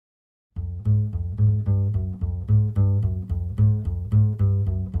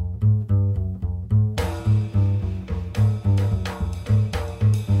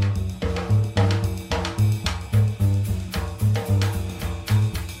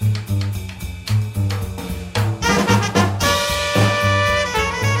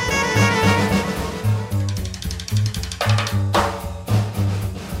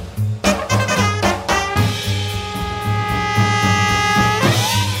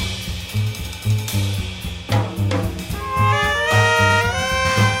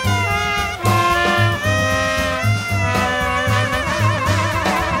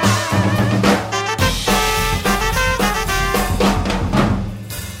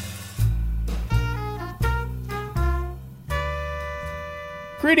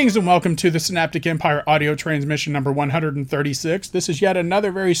Greetings and welcome to the Synaptic Empire audio transmission number 136. This is yet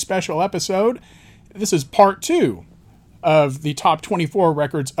another very special episode. This is part 2 of the top 24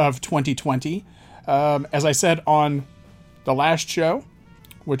 records of 2020. As I said on the last show,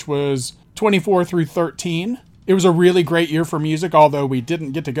 which was 24 through 13, it was a really great year for music, although we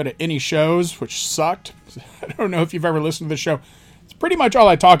didn't get to go to any shows, which sucked. I don't know if you've ever listened to the show. It's pretty much all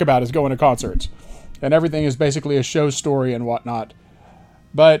I talk about is going to concerts. And everything is basically a show story and whatnot.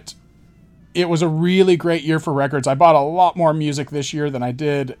 But it was a really great year for records. I bought a lot more music this year than I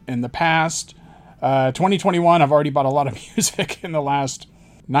did in the past. 2021, I've already bought a lot of music in the last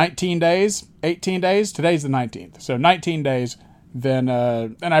 19 days, 18 days. Today's the 19th. So 19 days than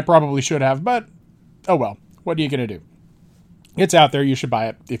I probably should have. But, oh well, what are you going to do? It's out there. You should buy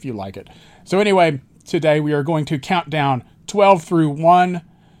it if you like it. So anyway, today we are going to count down 12 through 1.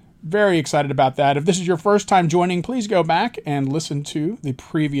 Very excited about that. If this is your first time joining, please go back and listen to the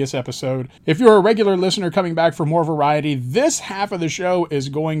previous episode. If you're a regular listener coming back for more variety, this half of the show is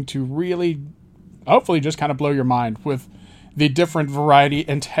going to really, hopefully, just kind of blow your mind with the different variety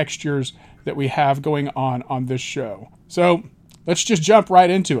and textures that we have going on this show. So let's just jump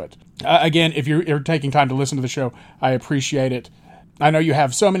right into it. Again, if you're taking time to listen to the show, I appreciate it. I know you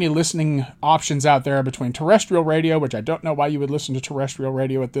have so many listening options out there between terrestrial radio, which I don't know why you would listen to terrestrial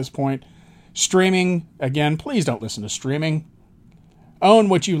radio at this point. Streaming, again, please don't listen to streaming. Own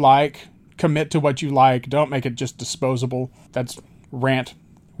what you like. Commit to what you like. Don't make it just disposable. That's rant.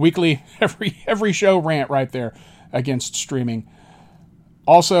 Weekly, every show rant right there against streaming.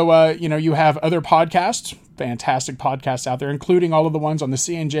 Also, you have other podcasts, fantastic podcasts out there, including all of the ones on the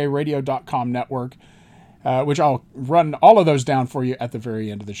cnjradio.com network. Which I'll run all of those down for you at the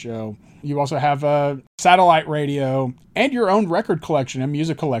very end of the show. You also have satellite radio and your own record collection and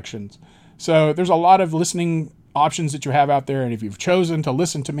music collections. So there's a lot of listening options that you have out there. And if you've chosen to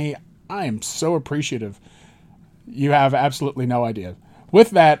listen to me, I am so appreciative. You have absolutely no idea. With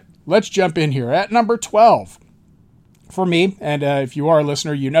that, let's jump in here at number 12. For me, and if you are a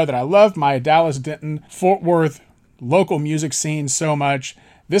listener, you know that I love my Dallas, Denton, Fort Worth local music scene so much.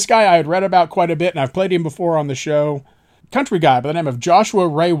 This guy I had read about quite a bit, and I've played him before on the show. Country guy by the name of Joshua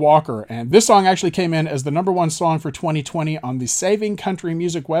Ray Walker, and this song actually came in as the number 1 song for 2020 on the Saving Country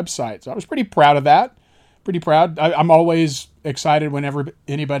Music website. So I was pretty proud of that. Pretty proud. I'm always excited whenever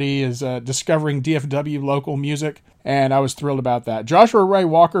anybody is discovering DFW local music, and I was thrilled about that. Joshua Ray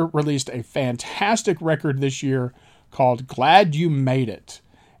Walker released a fantastic record this year called Glad You Made It.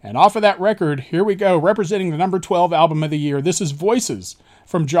 And off of that record, here we go, representing the number 12 album of the year. This is Voices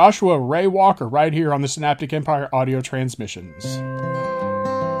from Joshua Ray Walker right here on the Synaptic Empire audio transmissions.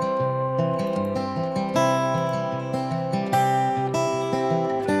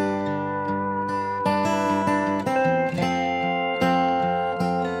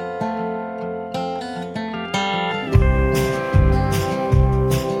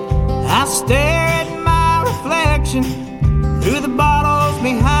 I stare at my reflection through the bottles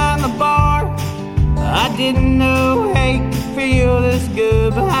behind the bar. I didn't know hate could feel this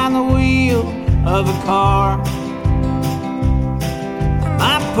good behind the wheel of a car.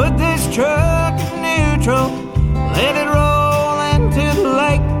 I put this truck in neutral, let it roll into the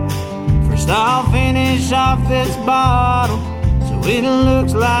lake. First I'll finish off this bottle so it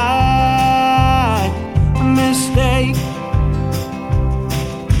looks like a mistake.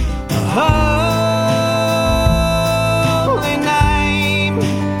 Holy name,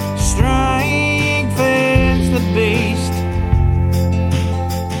 strength is the beast.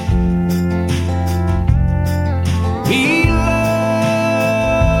 Be lucky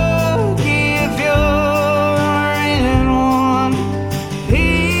if you're in one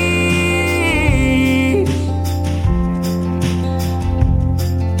piece.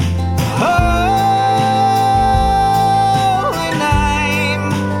 Holy name,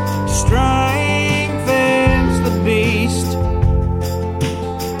 strength is the beast.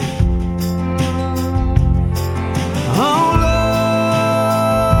 Oh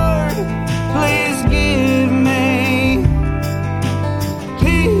Lord, please give me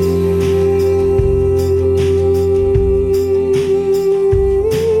peace.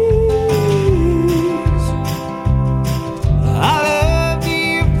 I loved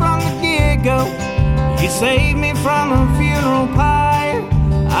you from the get-go. You saved me from a funeral pyre.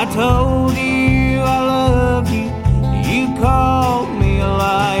 I told you I love you. You called me a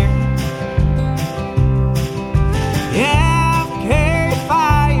liar. Yeah, I've carried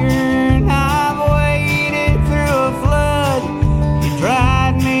fire and I've waded through a flood. You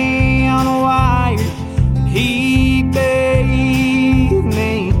dried me on a wire and he bathed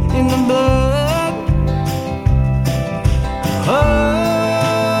me in the blood.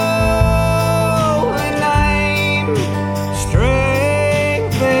 Oh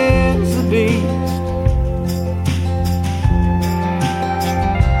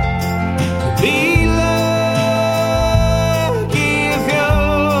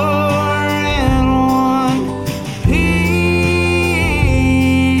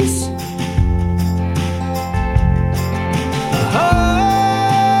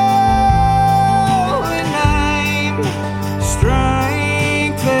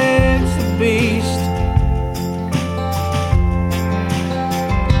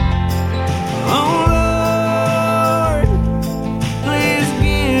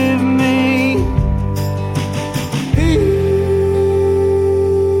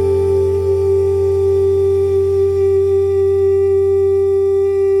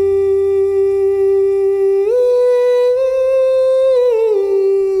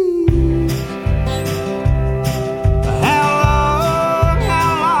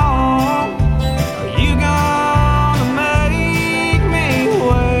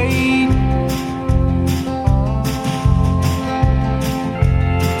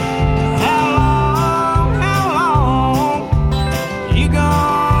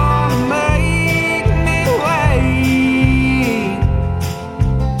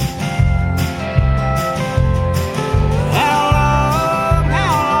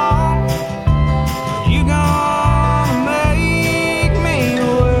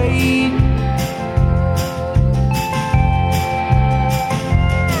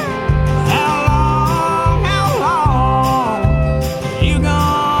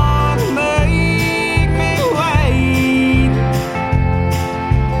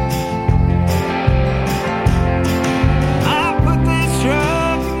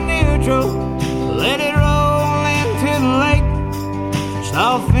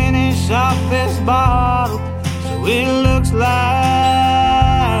gonna finish off this bottle so it looks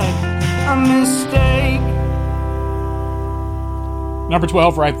like a mistake. Number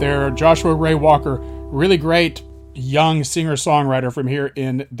 12 right there, Joshua Ray Walker. Really great young singer-songwriter from here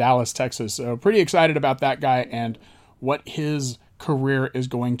in Dallas, Texas. So pretty excited about that guy and what his career is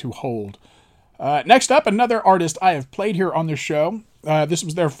going to hold. Next up, another artist I have played here on the show. This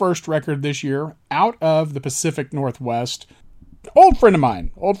was their first record this year, out of the Pacific Northwest. Old friend of mine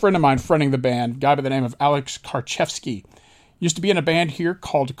fronting the band, guy by the name of Alex Karchevsky. Used to be in a band here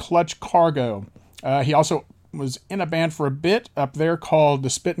called Clutch Cargo. He also was in a band for a bit up there called the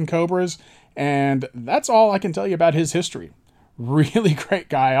Spittin' Cobras, and that's all I can tell you about his history. Really great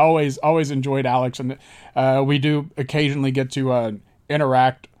guy. Always enjoyed Alex, and we do occasionally get to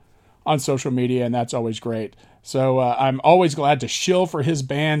interact on social media, and that's always great. So I'm always glad to shill for his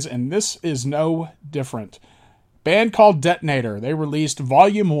bands, and this is no different. Band called Detonator. They released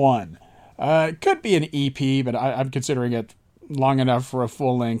Volume 1. It could be an EP, but I'm considering it long enough for a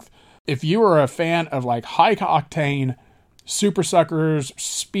full length. If you are a fan of like high octane, Super Suckers,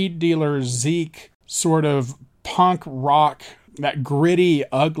 Speed Dealers, Zeke, sort of punk rock, that gritty,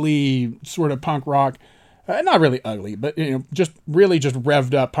 ugly sort of punk rock, not really ugly, but just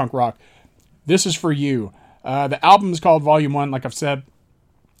revved up punk rock, this is for you. The album is called Volume 1, like I've said.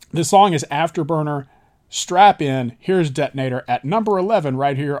 The song is Afterburner. Strap in. Here's Detonator at number 11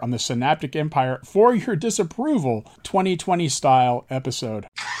 right here on the Synaptic Empire for your disapproval 2020 style episode.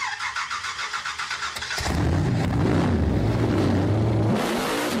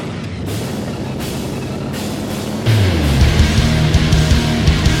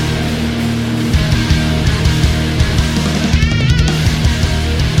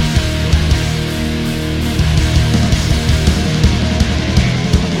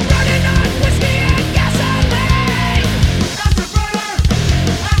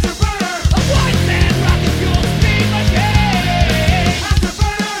 Afterburner, a white man rocking fuel steam again. Afterburner.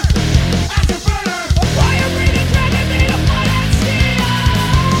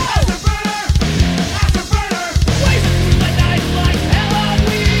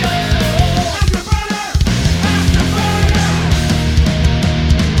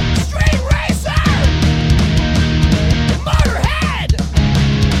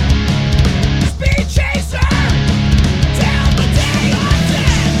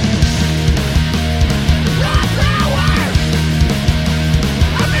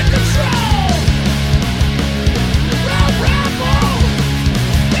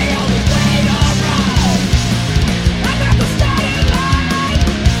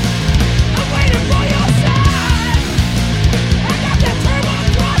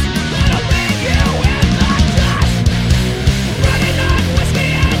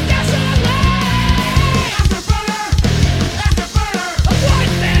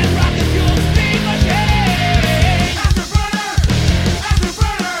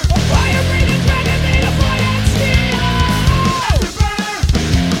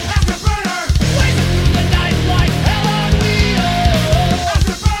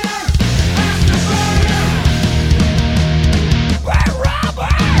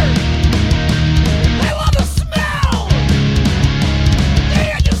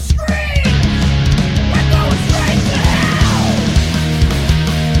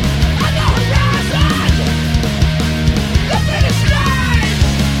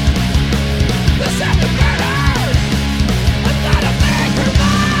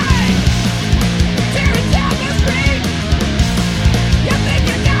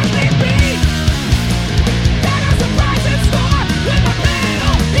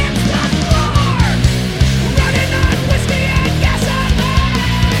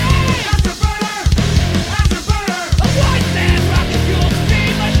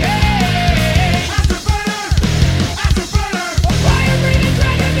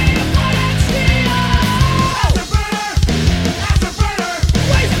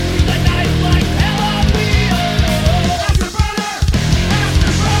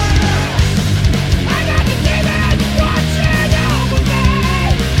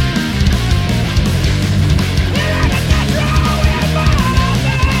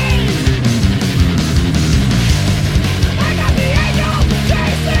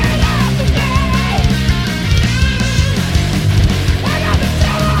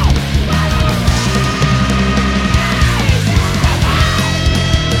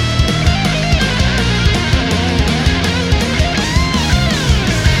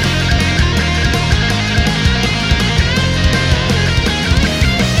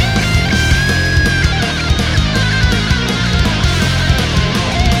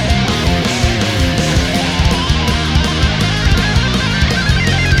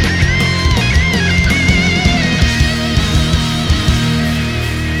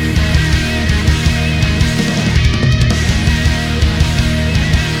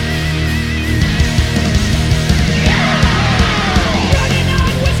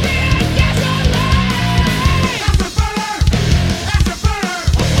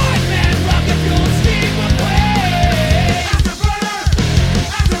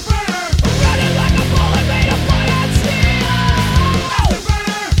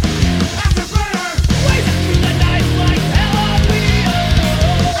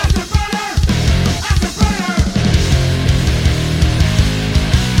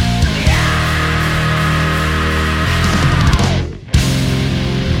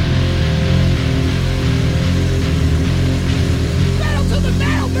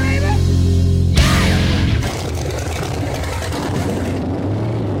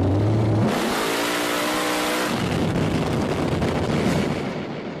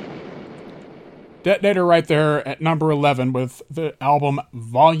 Detonator right there at number 11 with the album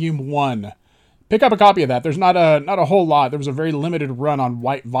Volume 1. Pick up a copy of that. There's not a whole lot. There was a very limited run on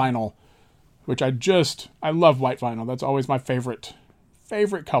white vinyl, which I love white vinyl. That's always my favorite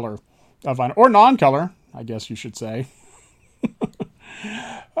color of vinyl. Or non-color, I guess you should say.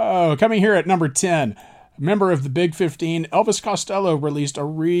 Oh, coming here at number 10, member of the Big 15, Elvis Costello released a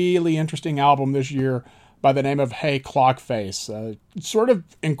really interesting album this year by the name of Hey Clockface. Sort of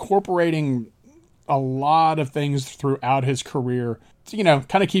incorporating a lot of things throughout his career. So,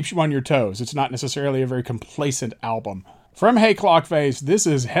 kind of keeps you on your toes. It's not necessarily a very complacent album. From Hey Clockface, this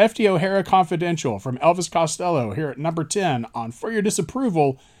is Hefty O'Hara Confidential from Elvis Costello here at number 10 on For Your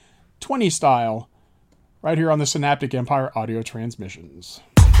Disapproval 20 Style, right here on the Synaptic Empire Audio Transmissions.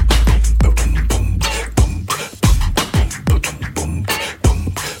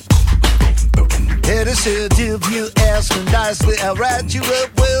 Eddie said, if you ask me nicely, I'll write you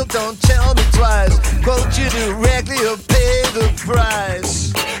up well, don't tell me twice. Quote you directly or pay the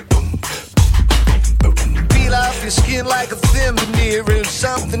price. Peel off your skin like a thin veneer. If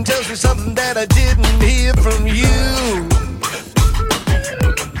something tells me something that I didn't hear from you.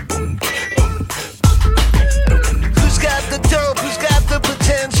 Who's got the dope? Who's got the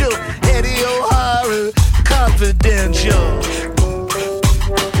potential? Eddie O'Hara Confidential.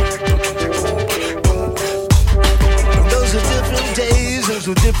 Days, those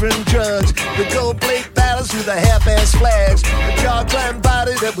were different drugs. The gold plate battles with the half-ass flags. The jaw-climbed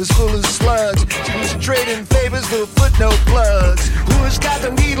body that was full of slugs. She was trading favors for footnote plugs. Who's got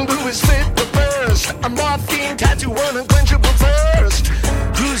the needle? Who is fit to burst? A morphine tattoo, one unquenchable thirst.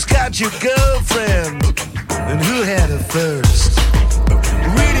 Who's got your girlfriend? And who had her first?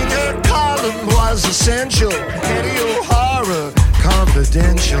 Reading her column was essential. Eddie O'Hara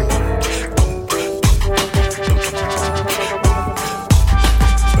Confidential.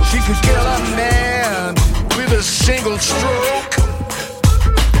 She could kill a man with a single stroke.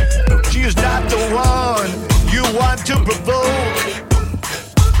 She's not the one you want to provoke.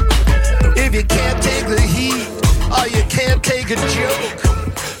 If you can't take the heat, or you can't take a joke.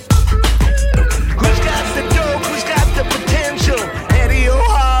 Who's got the dope? Who's got the potential? Eddie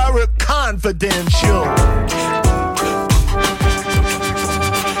O'Hara Confidential.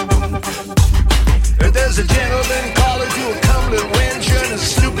 There's a gentleman calling to a cumberland wench and a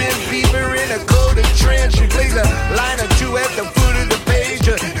snooping beaver in a coated trench. He plays a line or two at the foot of the page.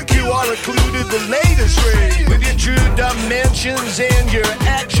 A QR included the latest rate with your true dimensions and your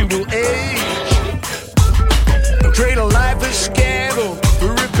actual age. Trade a life of scandal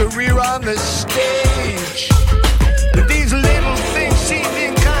for a career on the stage. These little things seem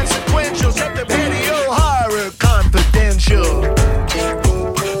inconsequential. Set the Eddie O'Hara Confidential.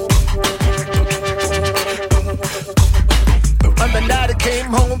 On the night I came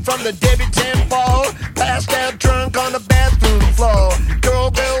home from the debutante ball, passed out drunk on the bathroom floor.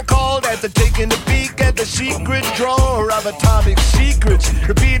 Girl called after taking a peek at the secret drawer of atomic secrets,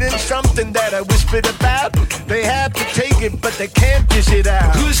 repeating something that I whispered about. They have to take it, but they can't dish it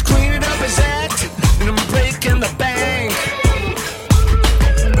out. Who's cleaning up his act? And I'm breaking the bank.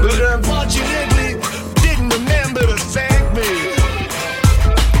 But unfortunately, didn't remember to thank me.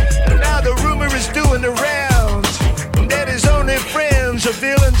 And now the rumor is doing the rounds that his only friends are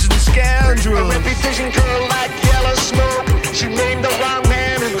villains and scoundrels. A reputation curl like yellow smoke. She named the wrong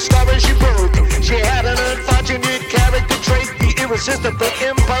man in the story she broke. She had an unfortunate character trait, the irresistible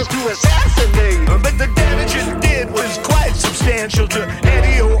impulse to assassinate. But the damage it did was quite substantial to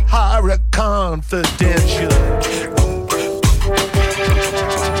Eddie O'Hara Confidential.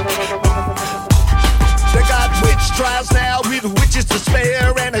 They got witch trials now with witches to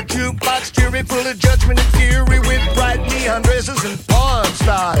spare, and a jukebox jury full of judgment and fury with bright neon dresses and porn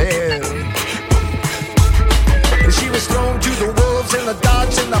star hair. She was thrown to the wolves and the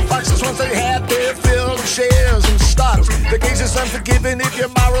dogs and the foxes once they had their fill of shares and stocks. The gaze is unforgiving if your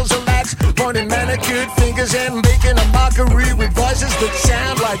morals are lax, pointing manicured fingers and making a mockery with voices that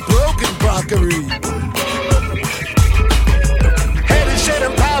sound like broken crockery. Headed, said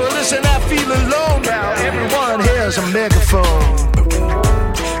I'm powerless and I feel alone now. Everyone hears a megaphone.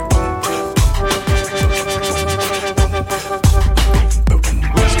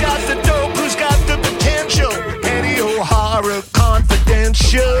 Who's got the dope? Who's got the potential? Eddie O'Hara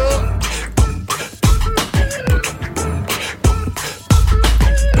Confidential.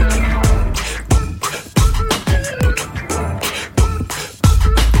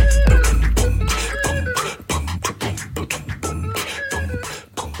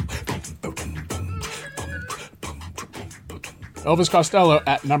 Elvis Costello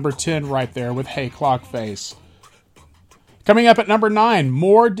at number 10 right there with Hey Clockface. Coming up at number 9,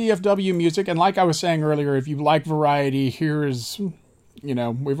 more DFW music. And like I was saying earlier, if you like variety, here is,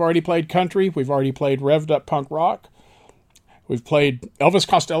 we've already played country. We've already played revved up punk rock. We've played Elvis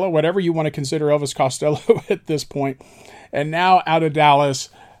Costello, whatever you want to consider Elvis Costello at this point. And now out of Dallas,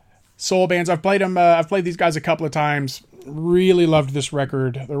 soul bands. I've played them. I've played these guys a couple of times. Really loved this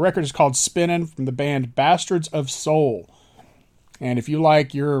record. The record is called Spinnin' from the band Bastards of Soul. And if you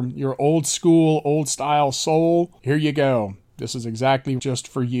like your old school, old style soul, here you go. This is exactly just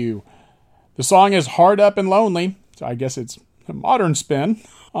for you. The song is Hard Up and Lonely, so I guess it's a modern spin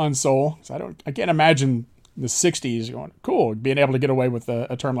on soul. So I can't imagine the 60s going, cool, being able to get away with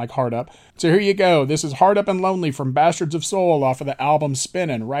a term like Hard Up. So here you go. This is Hard Up and Lonely from Bastards of Soul off of the album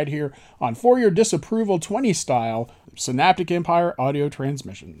Spinnin', right here on For Your Disapproval 20 Style, Synaptic Empire Audio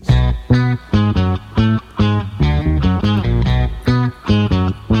Transmissions.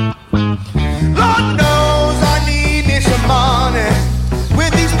 Lord knows I need me some money.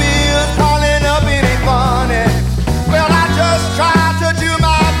 With these bills piling up, it ain't funny. Well, I just try to do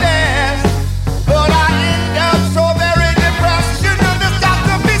my best, but I end up so very depressed. You know, there's got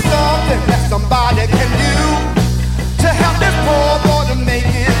to be something that somebody can do to help this poor boy to make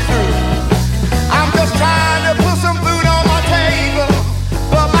it through. I'm just trying to put some food on my table,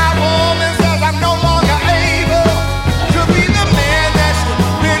 but my woman says I'm no longer able to be the man that she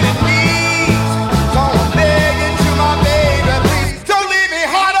really needs. So I'm begging to my baby, please don't leave me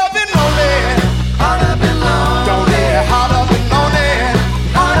hard up and lonely. Hard up and lonely. Don't leave me hard up and lonely.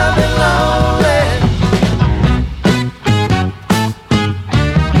 Hard up and lonely.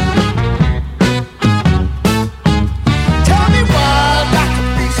 Tell me why I got to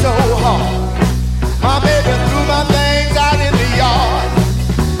be so hard. My baby threw my things out in the yard.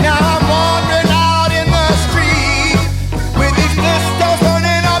 Now I'm wandering out in the street with these blisters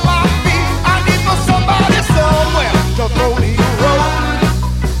burning up my feet. I need for somebody somewhere to throw me a rope,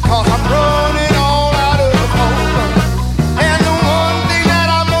 'cause I'm running all out of hope. And the one thing that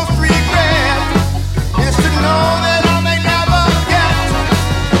I most regret is to know that I may never get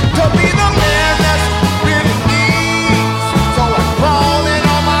to be the man that really needs. So I'm crawling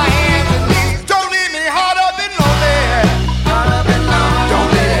on my hands and knees. Don't leave me hard up and lonely. Hard up and lonely. Don't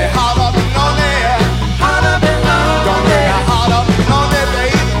leave me hard up and lonely. Hard up and lonely. Don't leave me hard up and lonely,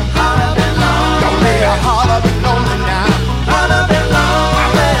 baby. Hard up and lonely. Don't leave me hard up and lonely now. Hard up and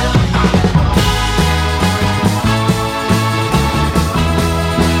lonely. Don't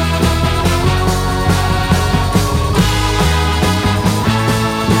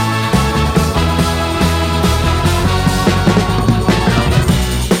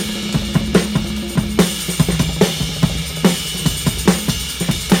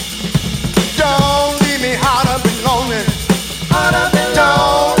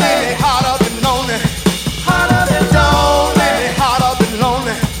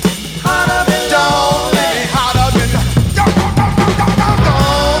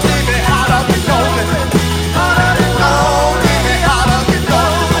leave me hard up and lonely. Hard up and don't leave me hard up and lonely. Hard up and don't leave me hard up and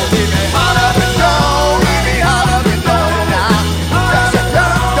lonely. Hard up and don't leave me hard up and don't leave me hard up and lonely. Hard up and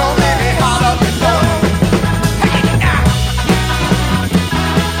don't leave me hard up and lonely. Leave me hard up and don't leave me hard up and lonely now. Don't leave me hard up and lonely.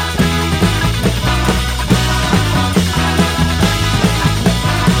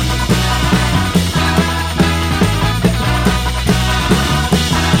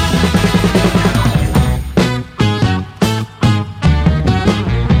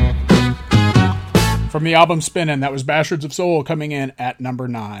 From the album Spinnin', that was Bastards of Soul coming in at number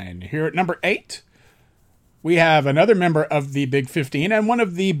 9. Here at number 8, we have another member of the Big 15 and one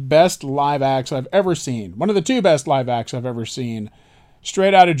of the best live acts I've ever seen. One of the two best live acts I've ever seen.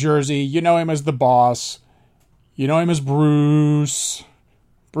 Straight out of Jersey. You know him as The Boss. You know him as Bruce.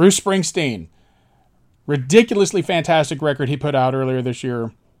 Bruce Springsteen. Ridiculously fantastic record he put out earlier this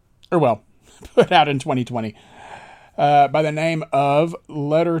year. Or, well, put out in 2020. By the name of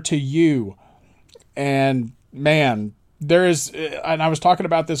Letter to You. And man, there is, and I was talking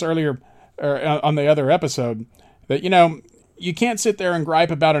about this earlier on the other episode, that, you can't sit there and gripe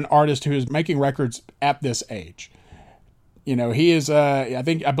about an artist who is making records at this age. He is,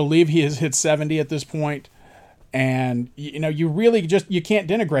 I believe he has hit 70 at this point. And, you really you can't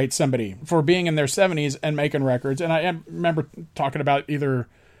denigrate somebody for being in their 70s and making records. And I remember talking about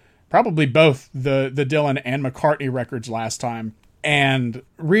probably both the Dylan and McCartney records last time. And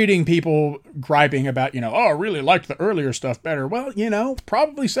reading people griping about, oh, I really liked the earlier stuff better. Well,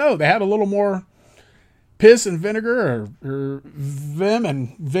 probably so. They had a little more piss and vinegar or vim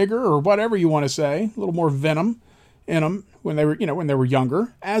and vigor or whatever you want to say. A little more venom in them when they were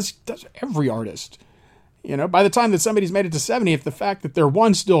younger, as does every artist. By the time that somebody's made it to 70, if the fact that they're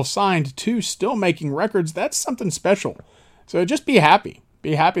one, still signed, two, still making records, that's something special. So just be happy.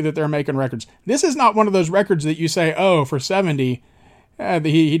 Be happy that they're making records. This is not one of those records that you say, oh, for 70,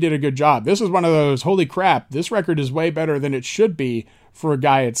 he did a good job. This is one of those, holy crap, this record is way better than it should be for a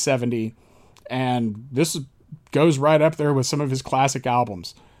guy at 70. And this goes right up there with some of his classic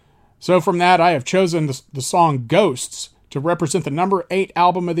albums. So from that, I have chosen the song Ghosts to represent the number 8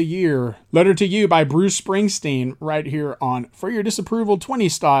 album of the year, Letter to You by Bruce Springsteen, right here on For Your Disapproval 20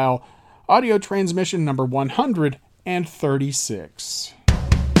 Style, audio transmission number 136.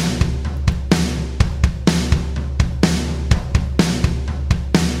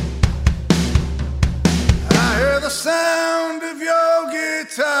 I hear the sound of your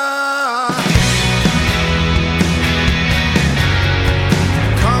guitar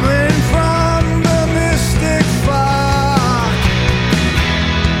coming from the mystic far,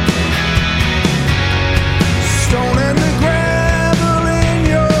 stone and the gravel in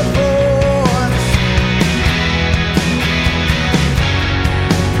your voice,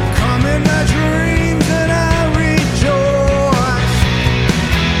 come in my dreams and I rejoice.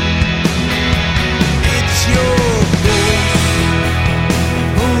 It's your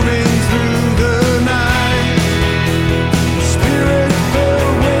moving through the night, spirit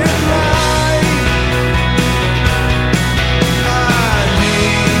filled with light. I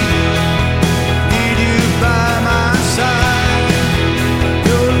need you by my side.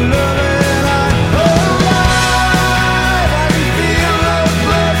 Your love and I'm alive. I can feel the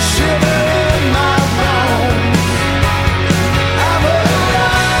blood shiver in my bones. I'm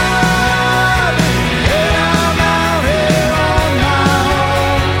alive, and I'm out here on my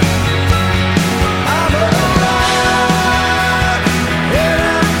own. I'm alive, and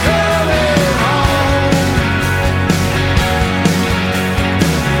I'm coming home.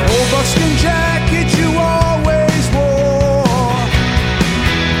 Old buckskin jacket you always wore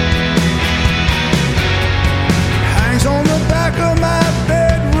hangs on the back of my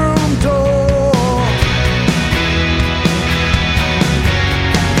bedroom door.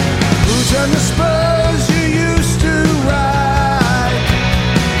 Boots and the spurs you used to ride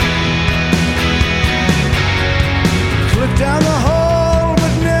clip down the hall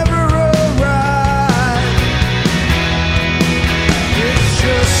but never arrive. It's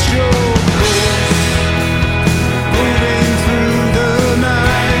just your ghost moving through the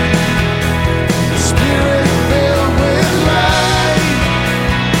night, spirit filled with light.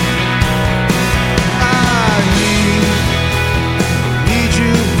 I need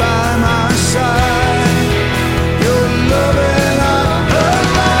you by my side. Your love and I'm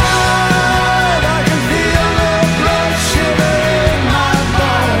alive. I can feel the blood shiver in my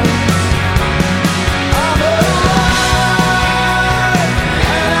bones. I'm alive,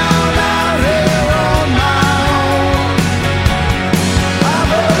 and I'm out here on my own.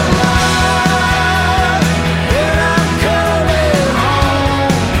 I'm alive, and I'm coming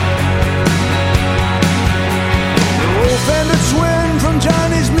home. The old Fender Twin from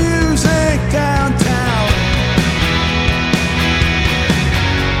Johnny's Music downtown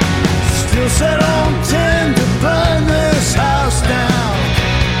still set on 10 to burn this house down.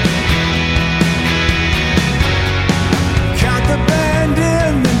 Count the band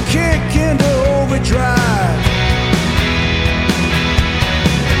in and kick into overdrive.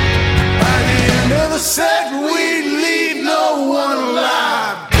 By the end of the set, we leave no one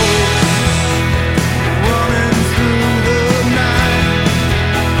alive. Running through the night,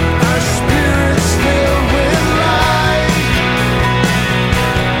 our spirits filled with light.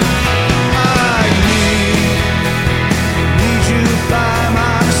 I need you by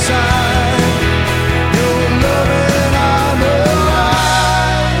my side. Your love and I'm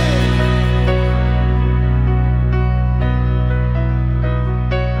alive.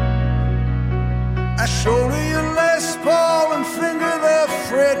 I shoulder your Les Paul and finger the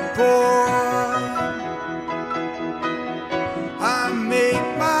fretboard. I make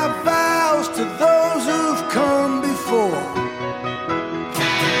my vows to those who've come before.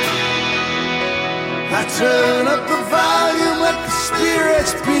 I turn up the volume, let the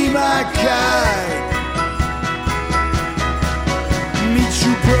spirits be my guide. Meet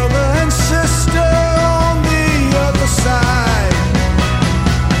you brother and sister on the other side.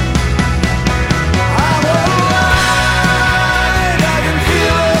 I'm alive, I can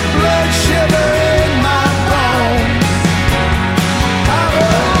feel the blood shiver in my bones. I'm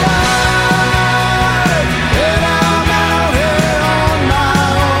alive, and I'm out here on my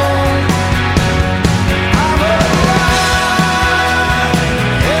own. I'm alive,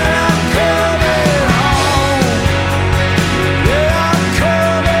 and I'm coming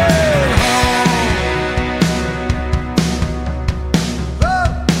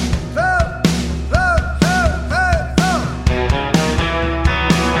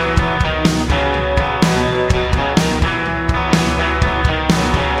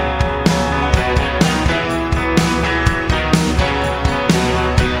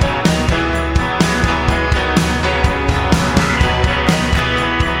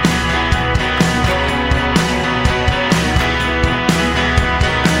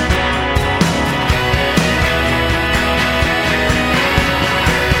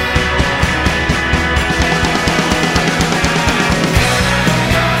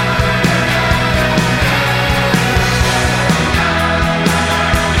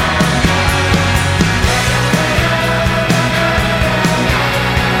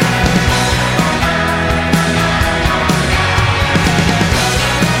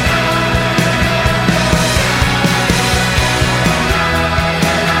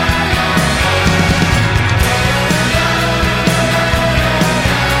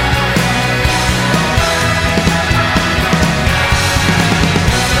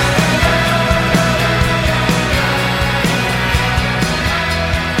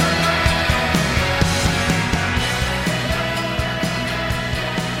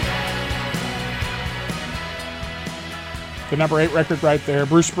The number 8 record right there,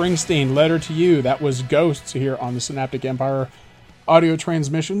 Bruce Springsteen, Letter to You. That was Ghosts here on the Synaptic Empire Audio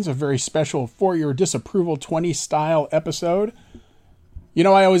Transmissions, a very special For Your Disapproval 20 style episode. You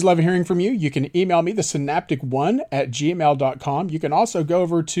know, I always love hearing from you. You can email me, thesynaptic1@gmail.com. You can also go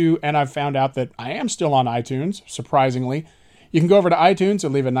over to, and I've found out that I am still on iTunes, surprisingly. You can go over to iTunes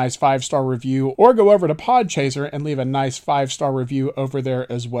and leave a nice 5-star review, or go over to Podchaser and leave a nice 5-star review over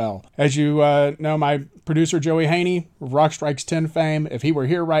there as well. As you know, my producer Joey Haney, Rock Strikes 10 fame, if he were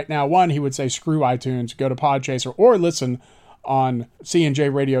here right now, he would say screw iTunes, go to Podchaser, or listen on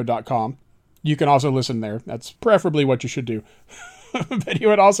cnjradio.com. You can also listen there. That's preferably what you should do. But he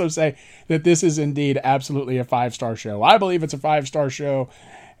would also say that this is indeed absolutely a 5-star show. I believe it's a 5-star show.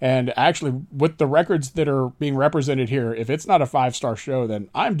 And actually, with the records that are being represented here, if it's not a 5-star show, then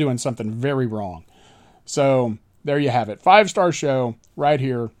I'm doing something very wrong. So there you have it. 5-star show right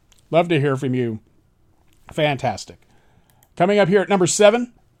here. Love to hear from you. Fantastic. Coming up here at number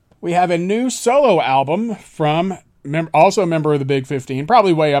 7, we have a new solo album from also a member of the Big 15,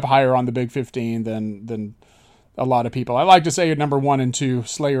 probably way up higher on the Big 15 than a lot of people. I like to say at number 1 and 2,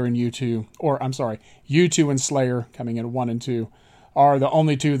 Slayer and U2, or I'm sorry, U2 and Slayer coming in at 1 and 2. Are the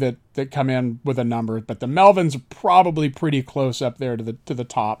only two that come in with a number, but the Melvins are probably pretty close up there to the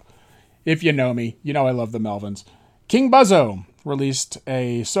top. If you know me, you know I love the Melvins. King Buzzo released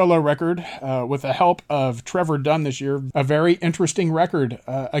a solo record with the help of Trevor Dunn this year. A very interesting record.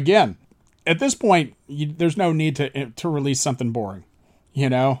 Again, at this point, there's no need to release something boring. You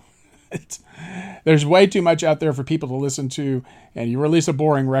know, there's way too much out there for people to listen to, and you release a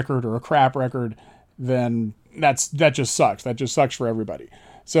boring record or a crap record, then that just sucks. That just sucks for everybody.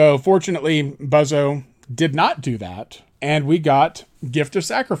 So fortunately, Buzzo did not do that, and we got Gift of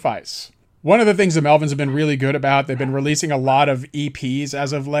Sacrifice. One of the things the Melvins have been really good about, they've been releasing a lot of EPs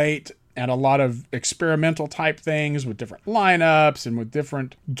as of late, and a lot of experimental type things with different lineups and with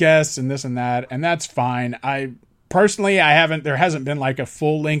different guests and this and that, and that's fine. Personally, there hasn't been like a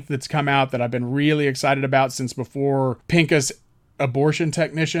full length that's come out that I've been really excited about since before Pincus Abortion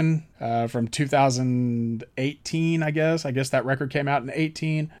Technician from 2018, I guess. I guess that record came out in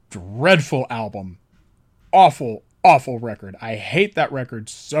 2018. Dreadful album. Awful record. I hate that record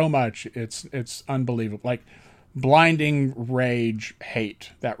so much. It's unbelievable. Like blinding rage hate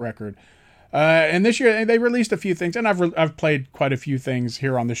that record. And this year they released a few things, and I've played quite a few things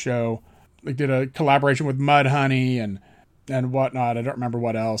here on the show. They did a collaboration with Mudhoney and whatnot. I don't remember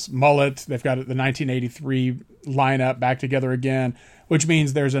what else. Mullet. They've got the 1983 lineup back together again, which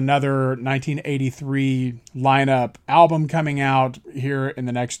means there's another 1983 lineup album coming out here in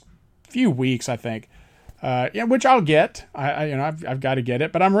the next few weeks, I think. Which I'll get. I've got to get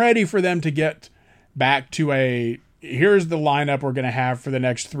it, but I'm ready for them to get back to here's the lineup we're going to have for the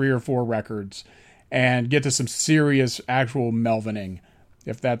next 3 or 4 records, and get to some serious actual Melvining,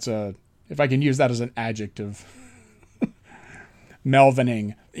 if I can use that as an adjective.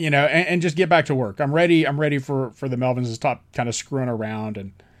 Melvining, and just get back to work. I'm ready for the Melvins to stop kind of screwing around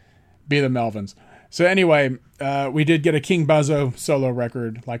and be the Melvins. So anyway, we did get a King Buzzo solo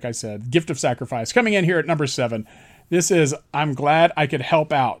record, like I said, Gift of Sacrifice, coming in here at number 7. This is I'm Glad I Could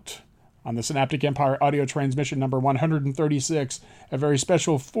Help Out on the Synaptic Empire Audio Transmission number 136, a very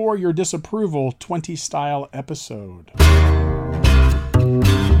special For Your Disapproval 20 style episode.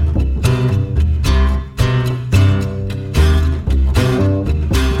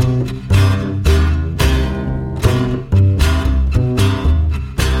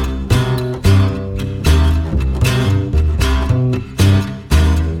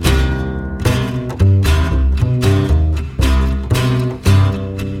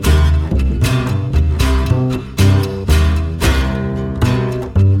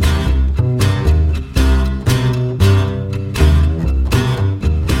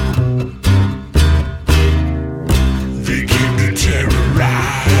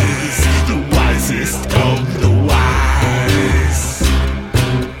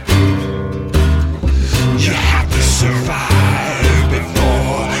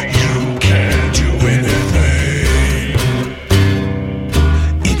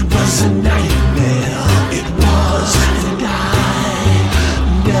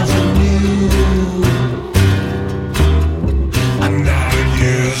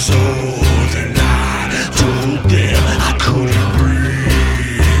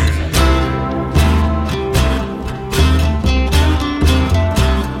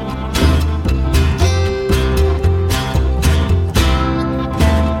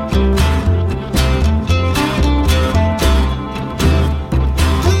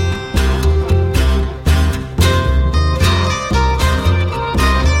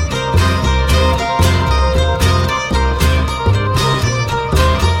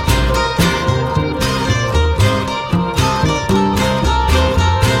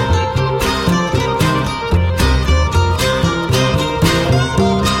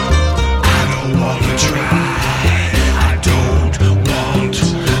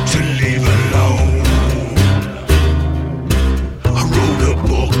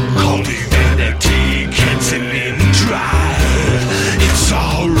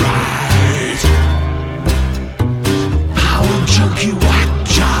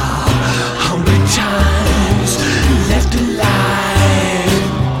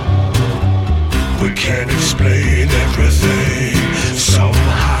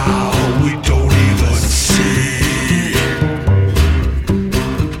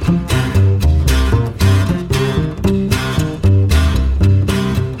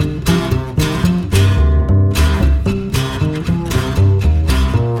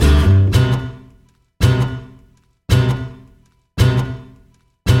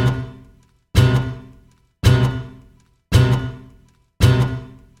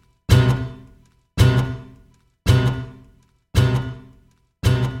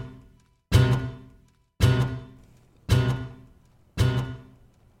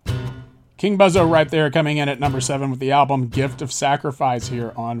 King Buzzo right there coming in at number 7 with the album Gift of Sacrifice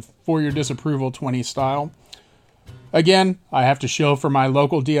here on For Your Disapproval 20 Style. Again, I have to shill for my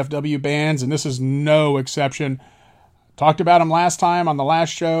local DFW bands, and this is no exception. Talked about them last time on the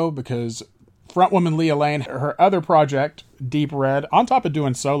last show because frontwoman Leah Lane, her other project, Deep Red, on top of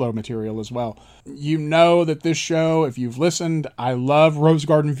doing solo material as well. You know that this show, if you've listened, I love Rose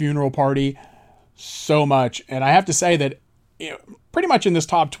Garden Funeral Party so much, and I have to say that pretty much in this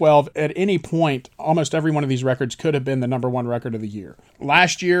top 12, at any point, almost every one of these records could have been the number 1 record of the year.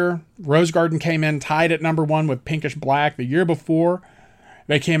 Last year, Rose Garden came in tied at number 1 with Pinkish Black. The year before,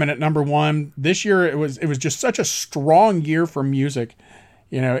 they came in at number 1. This year, it was just such a strong year for music.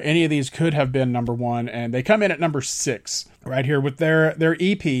 Any of these could have been number 1, and they come in at number 6 right here with their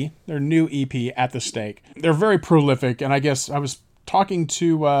EP, their new EP, At the Stake. They're very prolific, and I guess I was talking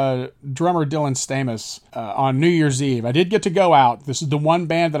to drummer Dylan Stamos on New Year's Eve. I did get to go out. This is the one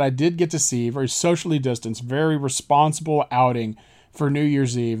band that I did get to see, very socially distanced, very responsible outing for New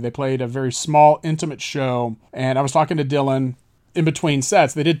Year's Eve. They played a very small, intimate show, and I was talking to Dylan in between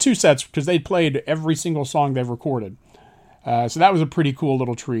sets. They did 2 sets because they played every single song they've recorded. So that was a pretty cool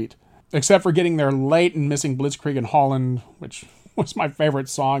little treat, except for getting there late and missing Blitzkrieg in Holland, which was my favorite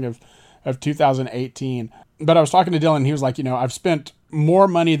song of 2018. But I was talking to Dylan, and he was like, I've spent more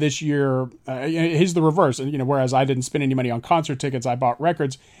money this year. He's the reverse. And, whereas I didn't spend any money on concert tickets, I bought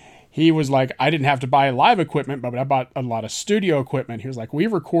records. He was like, I didn't have to buy live equipment, but I bought a lot of studio equipment. He was like,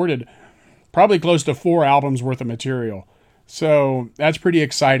 we've recorded probably close to 4 albums worth of material. So that's pretty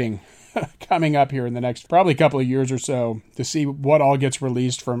exciting coming up here in the next probably couple of years or so to see what all gets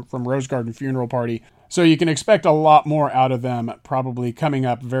released from Rose Garden Funeral Party. So you can expect a lot more out of them probably coming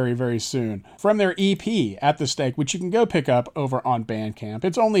up very, very soon. From their EP, At the Stake, which you can go pick up over on Bandcamp.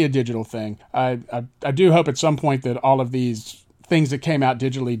 It's only a digital thing. I do hope at some point that all of these things that came out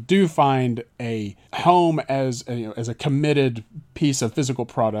digitally do find a home as a committed piece of physical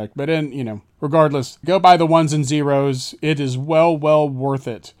product. But regardless, go buy the ones and zeros. It is well worth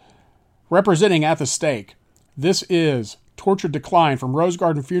it. Representing At the Stake, this is Tortured Decline from Rose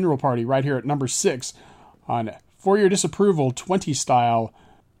Garden Funeral Party right here at number 6 on For Your Disapproval 20 Style,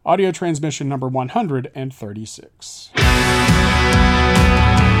 audio transmission number 136.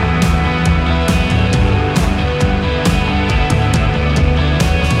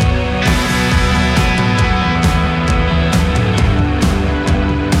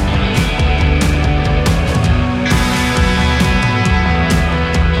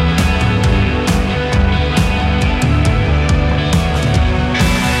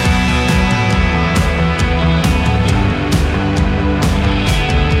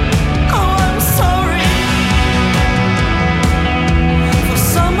 Oh, I'm sorry.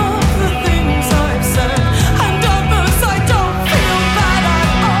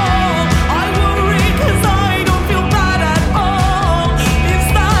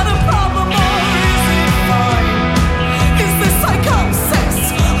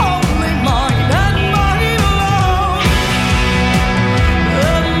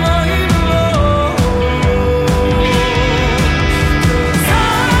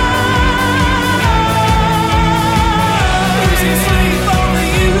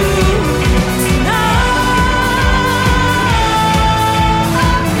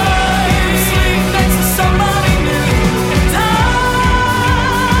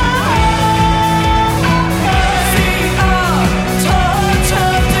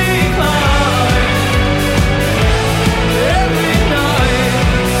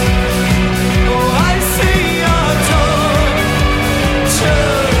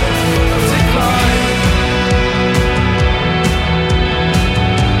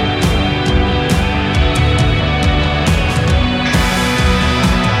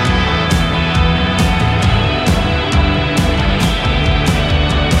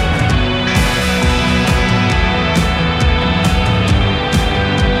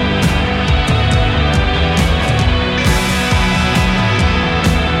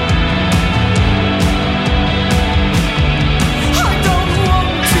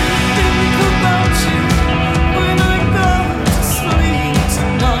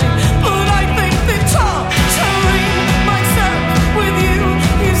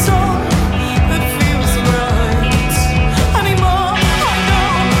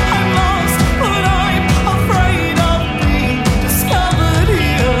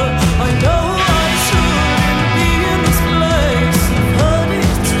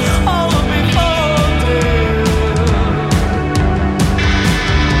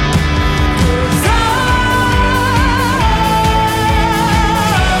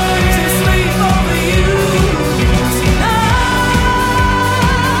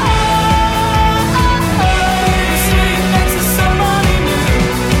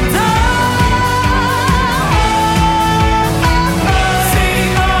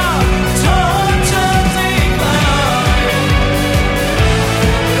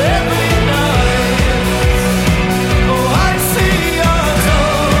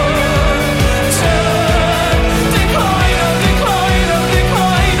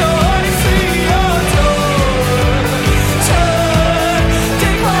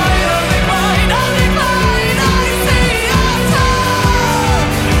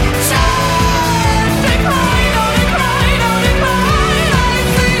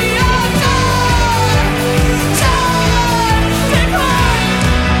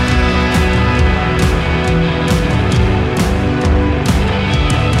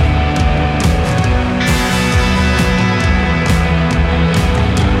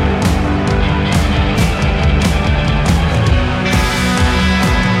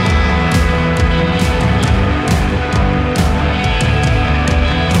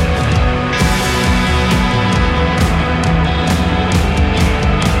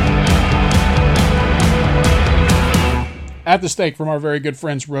 At the Stake from our very good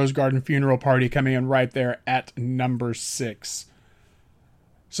friends Rose Garden Funeral Party, coming in right there at number 6.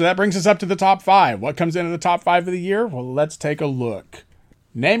 So that brings us up to the top 5. What comes into the top 5 of the year? Well, let's take a look.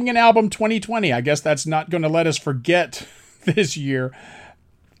 Naming an album 2020. I guess that's not going to let us forget this year.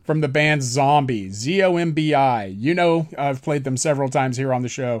 From the band Zombie, Z-O-M-B-I. You know, I've played them several times here on the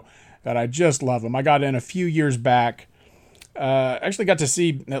show, that I just love them. I got in a few years back. Actually got to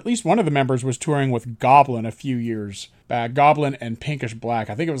see at least one of the members was touring with Goblin a few years back. Goblin and Pinkish Black.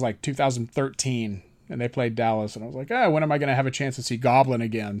 I think it was like 2013. And they played Dallas. And I was like, when am I going to have a chance to see Goblin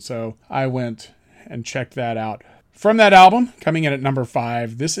again? So I went and checked that out. From that album, coming in at number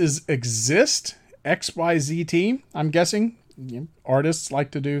 5, this is Exist, XYZT. I'm guessing artists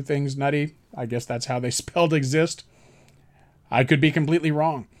like to do things nutty. I guess that's how they spelled exist. I could be completely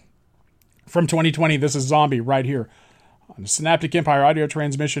wrong. From 2020, this is Zombie right here on Synaptic Empire audio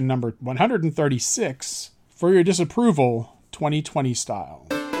transmission number 136 for your disapproval 2020 style.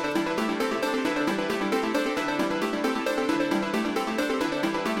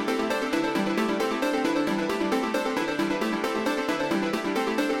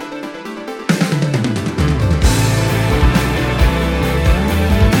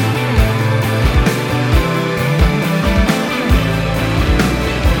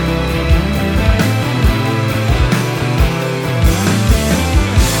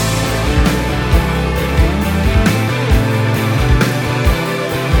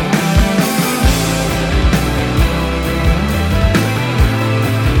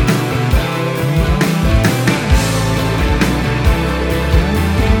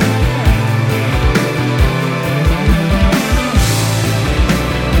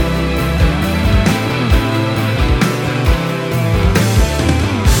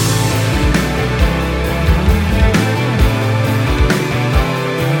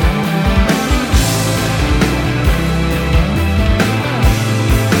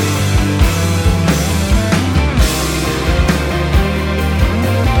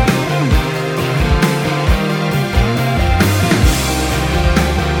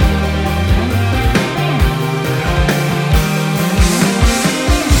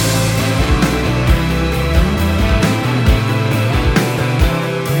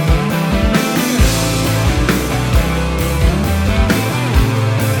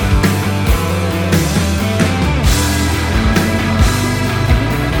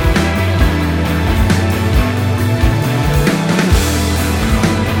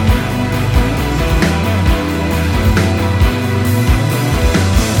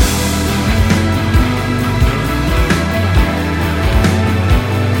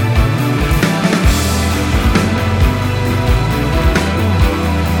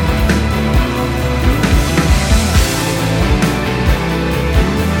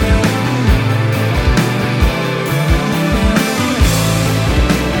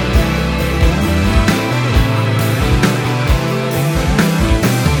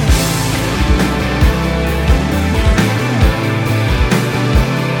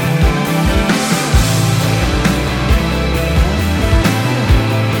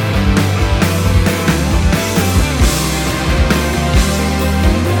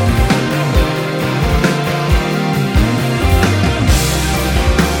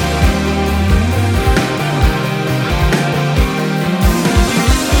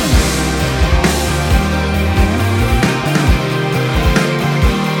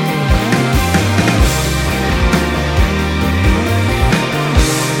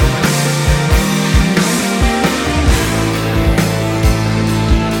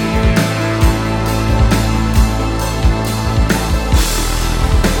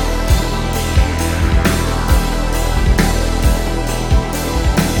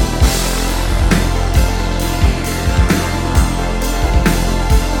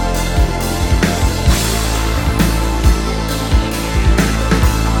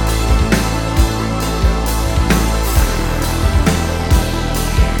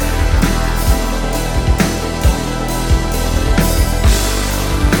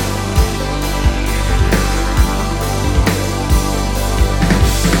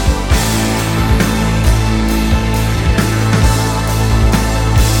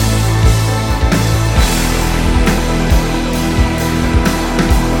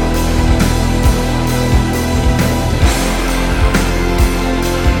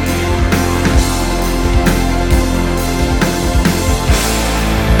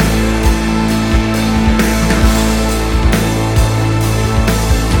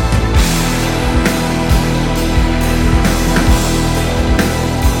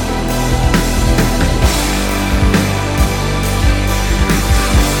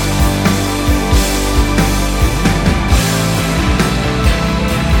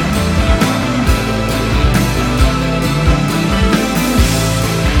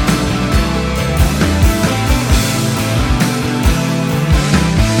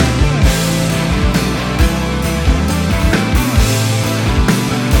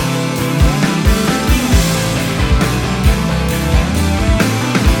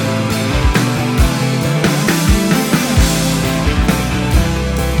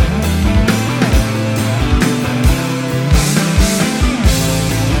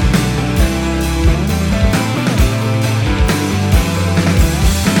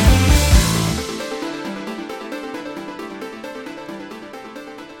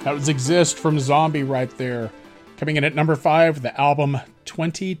 That was Exist from Zombie right there. Coming in at number 5, the album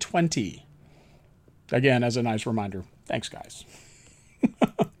 2020. Again, as a nice reminder. Thanks, guys.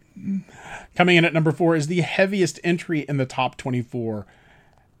 Coming in at number 4 is the heaviest entry in the top 24.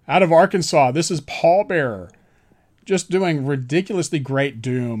 Out of Arkansas, this is Pallbearer. Just doing ridiculously great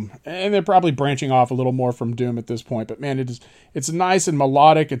doom. And they're probably branching off a little more from doom at this point. But man, it's nice and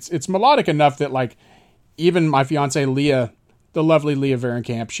melodic. It's melodic enough that like even my fiance Leah, the lovely Leah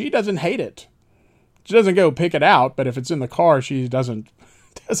Varenkamp, she doesn't hate it. She doesn't go pick it out, but if it's in the car, she doesn't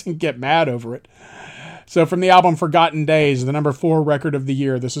get mad over it. So from the album Forgotten Days, the number 4 record of the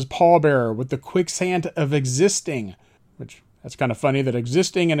year, this is Pallbearer with the Quicksand of Existing, which that's kind of funny that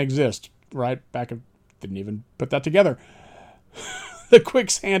existing and exist, right? Didn't even put that together. The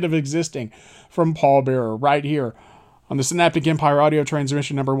Quicksand of Existing from Pallbearer right here on the Synaptic Empire audio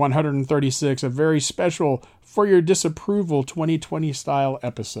transmission number 136, a very special For Your Disapproval 2020 style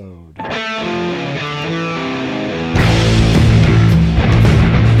episode. Just like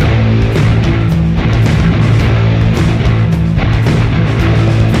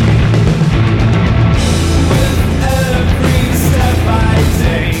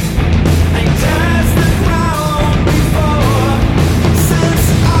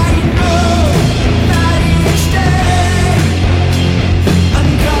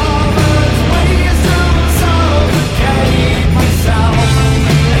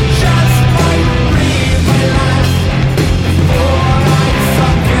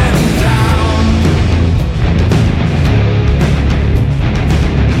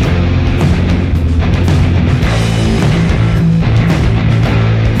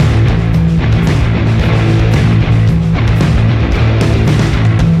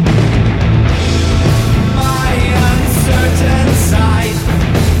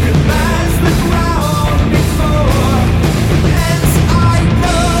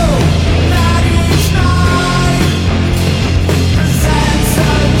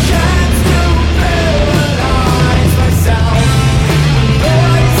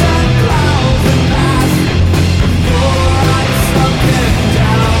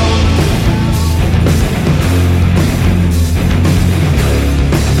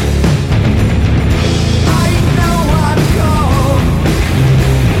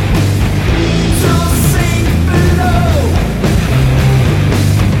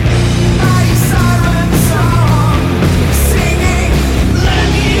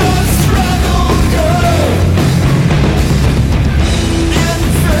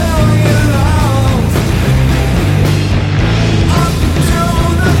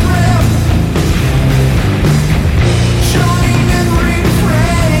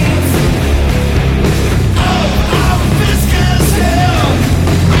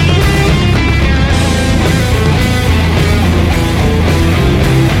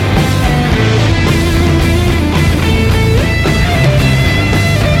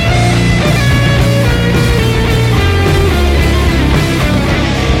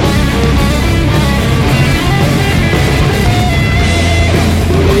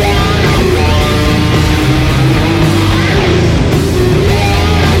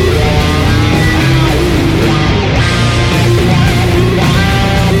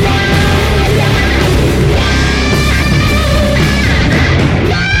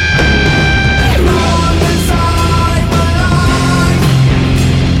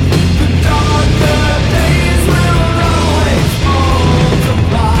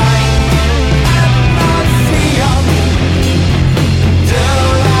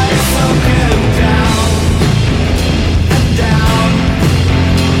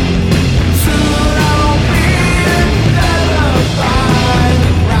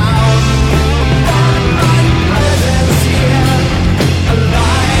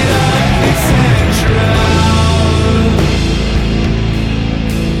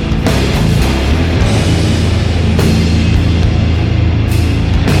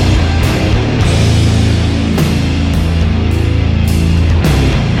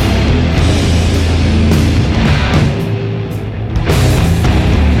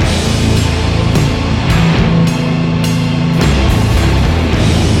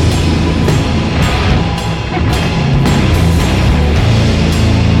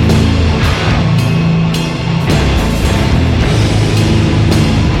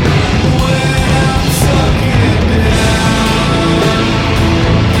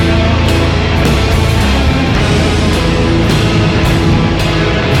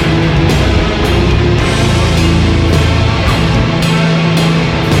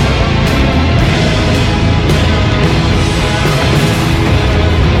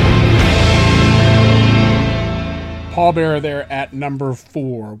Pallbearer there at number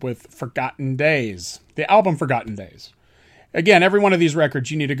 4 with Forgotten Days. The album Forgotten Days. Again, every one of these records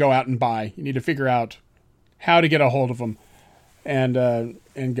you need to go out and buy. You need to figure out how to get a hold of them and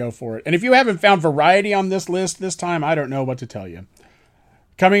go for it. And if you haven't found variety on this list this time, I don't know what to tell you.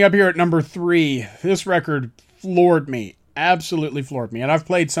 Coming up here at number 3, this record floored me. Absolutely floored me. And I've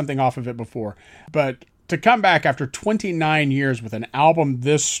played something off of it before. But to come back after 29 years with an album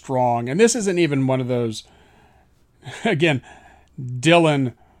this strong, and this isn't even one of those, again,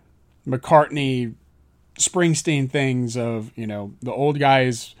 Dylan, McCartney, Springsteen things of, you know, the old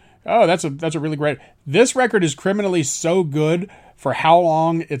guys. Oh, that's a really great. This record is criminally so good for how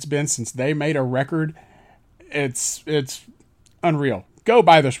long it's been since they made a record. It's unreal. Go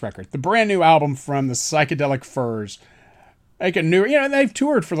buy this record. The brand new album from the Psychedelic Furs. Make a new, you know, they've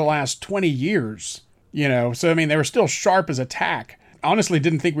toured for the last 20 years, you know, so I mean, they were still sharp as a tack. Honestly,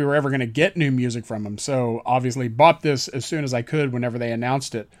 didn't think we were ever going to get new music from them. So obviously bought this as soon as I could whenever they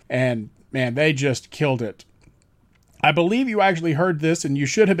announced it. And man, they just killed it. I believe you actually heard this, and you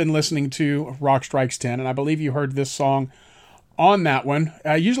should have been listening to Rock Strikes 10, and I believe you heard this song on that one.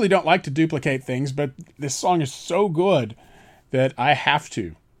 I usually don't like to duplicate things, but this song is so good that I have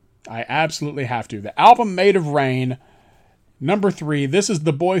to. I absolutely have to. The album Made of Rain, number 3. This is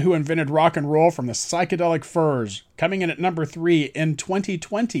The Boy Who Invented Rock and Roll from the Psychedelic Furs, coming in at number 3 in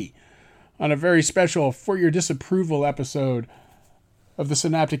 2020 on a very special For Your Disapproval episode of the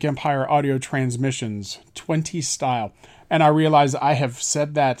Synaptic Empire Audio Transmissions 20 style. And I realize I have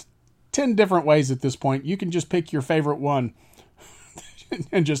said that 10 different ways at this point. You can just pick your favorite one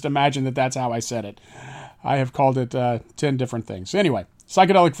and just imagine that that's how I said it. I have called it 10 different things. Anyway,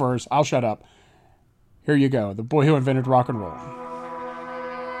 Psychedelic Furs, I'll shut up. Here you go, The Boy Who Invented Rock and Roll.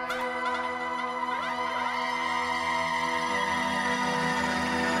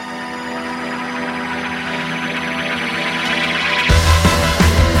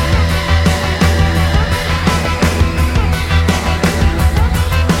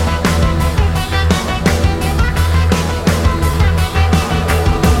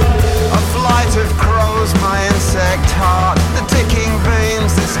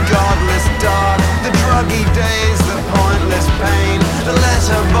 Godless dark, the druggy days, the pointless pain.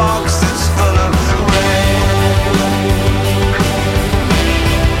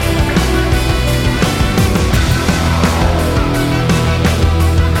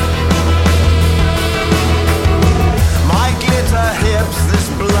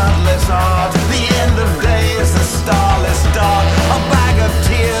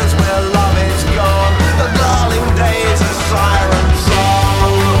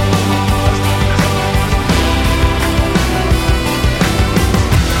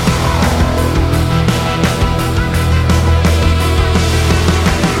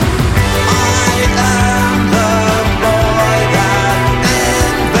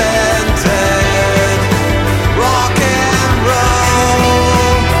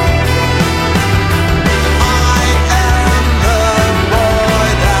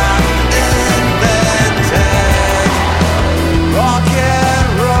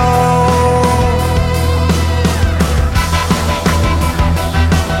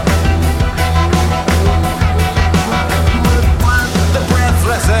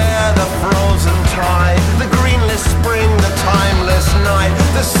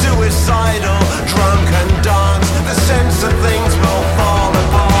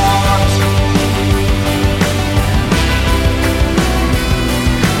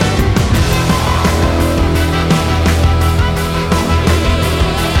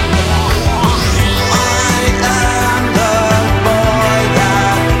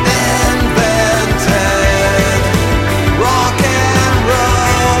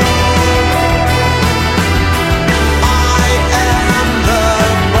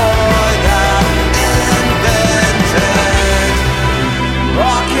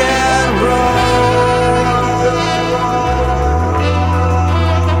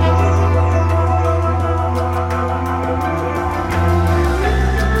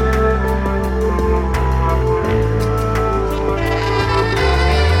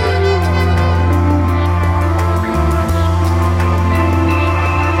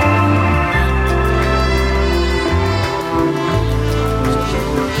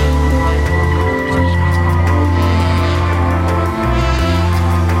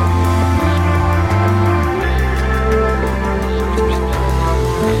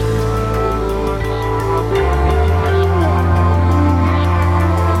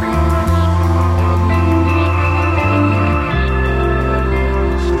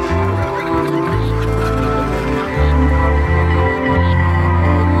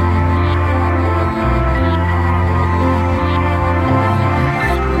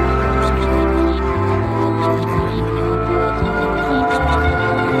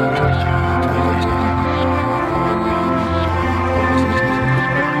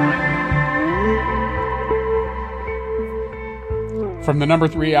 From the number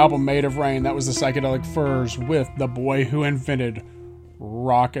 3 album, Made of Rain, that was the Psychedelic Furs with The Boy Who Invented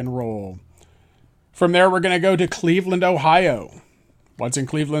Rock and Roll. From there, we're going to go to Cleveland, Ohio. What's in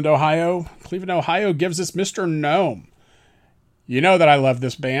Cleveland, Ohio? Cleveland, Ohio gives us Mr. Gnome. You know that I love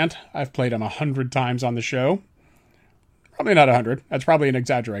this band. I've played them 100 times on the show. Probably not 100. That's probably an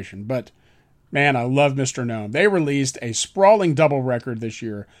exaggeration. But, man, I love Mr. Gnome. They released a sprawling double record this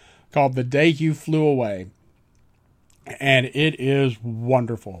year called The Day You Flew Away. And it is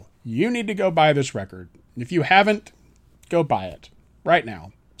wonderful. You need to go buy this record. If you haven't, go buy it right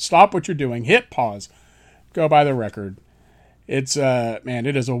now. Stop what you're doing. Hit pause. Go buy the record. It's, man,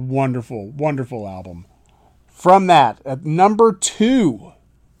 it is a wonderful, wonderful album. From that, at number 2,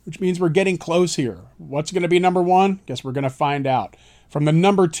 which means we're getting close here. What's going to be number 1? Guess we're going to find out. From the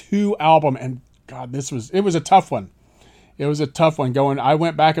number 2 album, and God, it was a tough one. It was a tough one going. I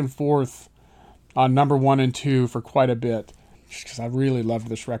went back and forth on number 1 and 2 for quite a bit, just because I really loved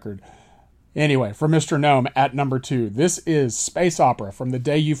this record. Anyway, for Mr. Gnome at number 2, this is Space Opera from The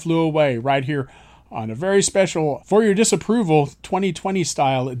Day You Flew Away, right here on a very special, for your disapproval, 2020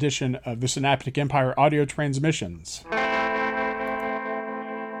 style edition of the Synaptic Empire audio transmissions. Who's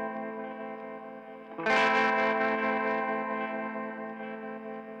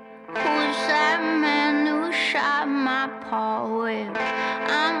that man who shot my paw with?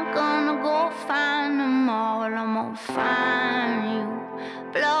 I'm gonna go find them all. I'm gonna find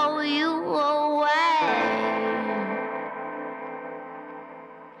you, blow you away.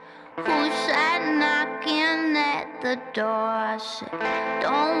 Who's that knocking at the door? I said,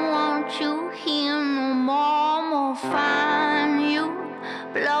 don't want you here no more. I'm gonna find you,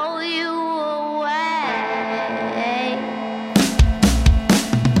 blow you away.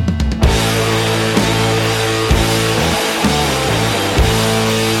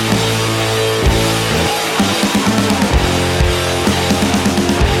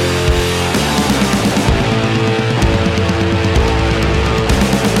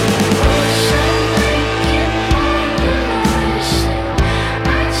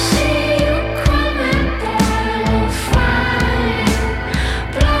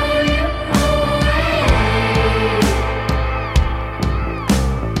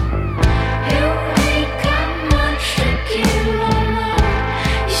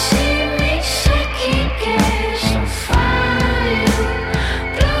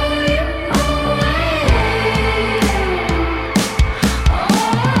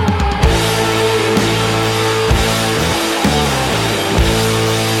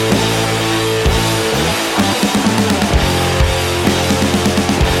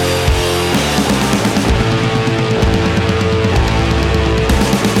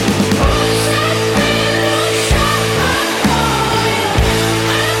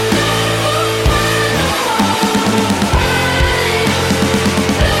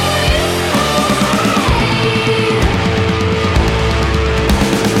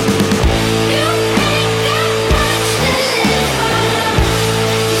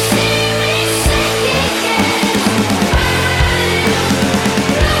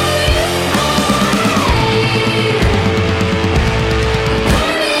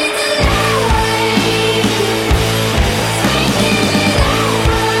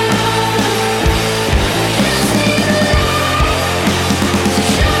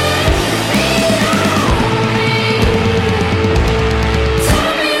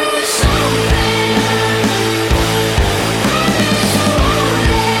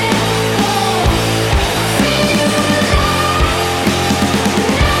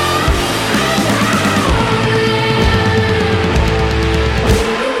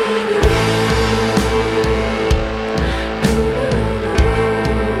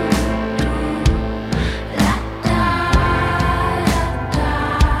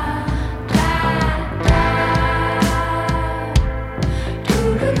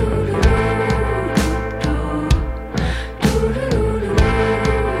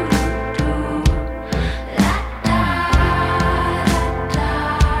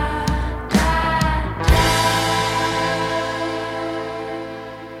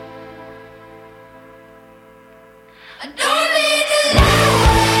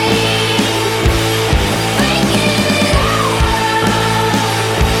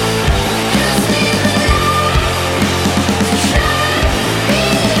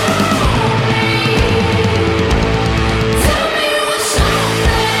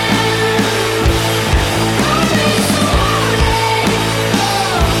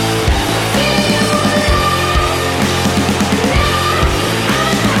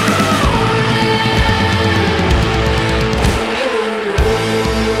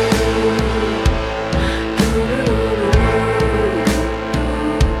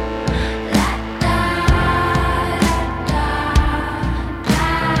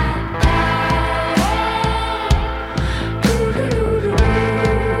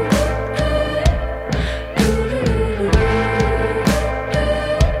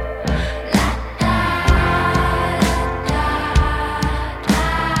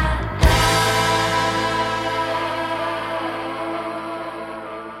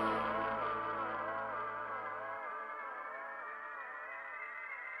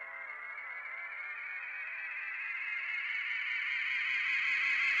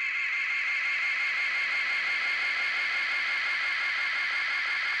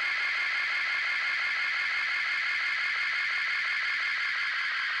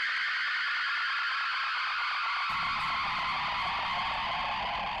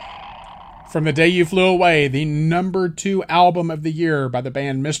 From The Day You Flew Away, the number 2 album of the year by the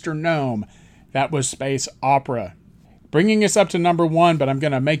band Mr. Gnome. That was Space Opera. Bringing us up to number 1, but I'm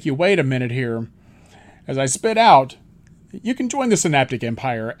going to make you wait a minute here. As I spit out, you can join the Synaptic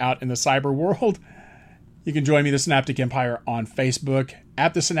Empire out in the cyber world. You can join me, the Synaptic Empire, on Facebook,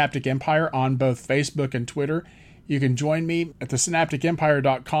 at the Synaptic Empire on both Facebook and Twitter. You can join me at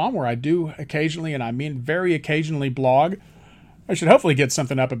thesynapticempire.com, where I do occasionally, and I mean very occasionally, blog. I should hopefully get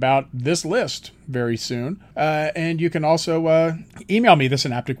something up about this list very soon. And you can also email me,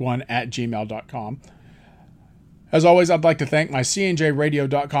 thesynaptic1@gmail.com. As always, I'd like to thank my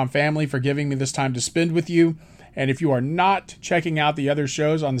cnjradio.com family for giving me this time to spend with you. And if you are not checking out the other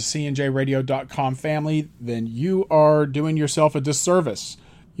shows on the cnjradio.com family, then you are doing yourself a disservice.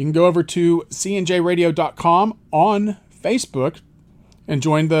 You can go over to cnjradio.com on Facebook and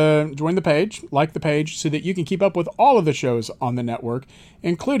join the page, like the page, so that you can keep up with all of the shows on the network,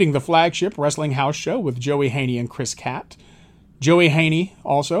 including the flagship Wrestling House Show with Joey Haney and Chris Catt. Joey Haney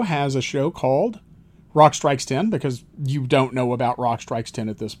also has a show called Rock Strikes 10, because you don't know about Rock Strikes 10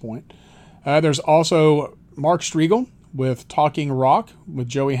 at this point. There's also Mark Striegel with Talking Rock with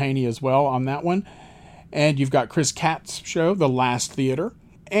Joey Haney as well on that one. And you've got Chris Catt's show, The Last Theater.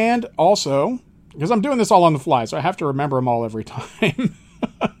 And also, because I'm doing this all on the fly, so I have to remember them all every time.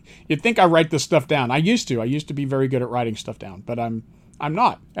 You'd think I write this stuff down. I used to be very good at writing stuff down, but I'm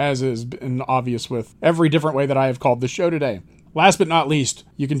not, as has been obvious with every different way that I have called the show today. Last but not least,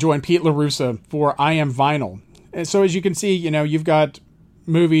 you can join Pete LaRussa for I Am Vinyl. And so as you can see, you've got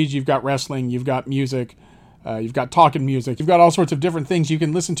movies, you've got wrestling, you've got music, you've got talking music, you've got all sorts of different things you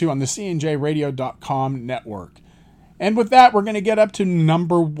can listen to on the cnjradio.com network. And with that, we're going to get up to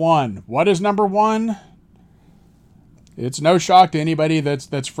number 1. What is number 1? It's no shock to anybody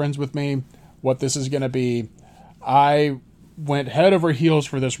that's friends with me what this is going to be. I went head over heels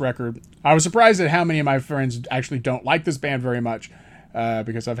for this record. I was surprised at how many of my friends actually don't like this band very much,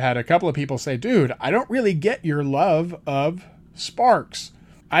 because I've had a couple of people say, dude, I don't really get your love of Sparks.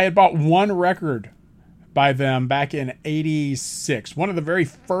 I had bought one record by them back in '86, one of the very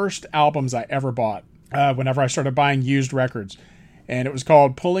first albums I ever bought, whenever I started buying used records, and it was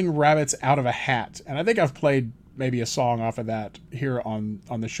called Pulling Rabbits Out of a Hat, and I think I've played maybe a song off of that here on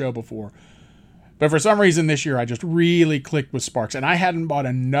the show before. But for some reason this year, I just really clicked with Sparks. And I hadn't bought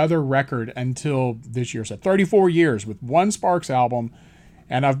another record until this year. So 34 years with one Sparks album.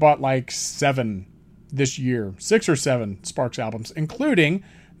 And I've bought like 7 this year. 6 or 7 Sparks albums, including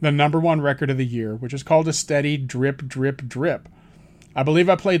the number 1 record of the year, which is called A Steady Drip, Drip, Drip. I believe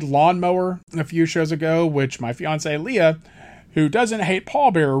I played Lawnmower a few shows ago, which my fiancée Leah, who doesn't hate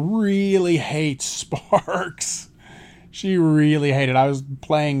pallbearer, really hates Sparks. She really hated it. I was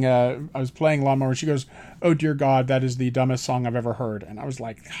playing Lawnmower, and she goes, "Oh dear God, that is the dumbest song I've ever heard." And I was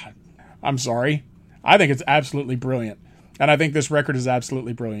like, God, I'm sorry. I think it's absolutely brilliant. And I think this record is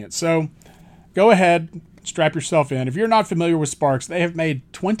absolutely brilliant. So go ahead, strap yourself in. If you're not familiar with Sparks, they have made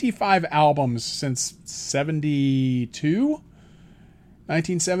 25 albums since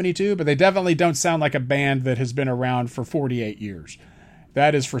 1972, but they definitely don't sound like a band that has been around for 48 years.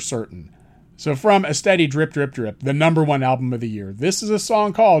 That is for certain. So from A Steady Drip, Drip, Drip, the number 1 album of the year, this is a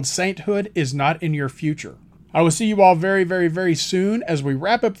song called Sainthood Is Not in Your Future. I will see you all very, very, very soon as we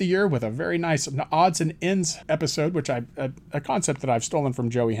wrap up the year with a very nice odds and ends episode, which a concept that I've stolen from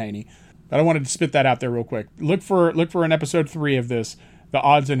Joey Haney. But I wanted to spit that out there real quick. Look for an episode 3 of this, the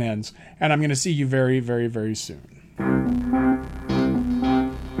odds and ends, and I'm going to see you very, very, very soon.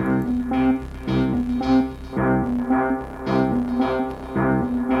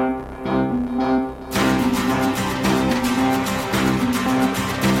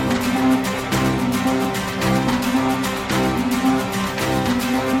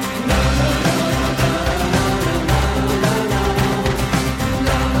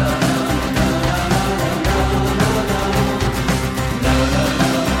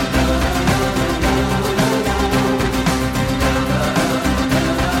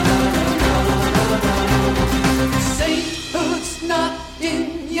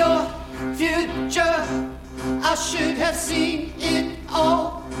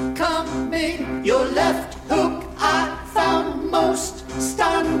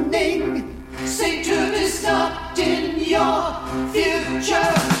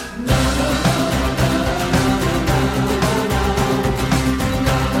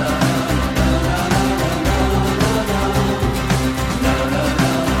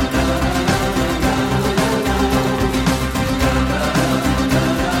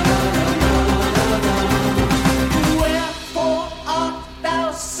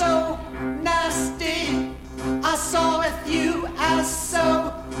 I saw with you as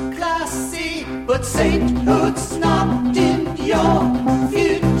so classy. but sainthood's not in your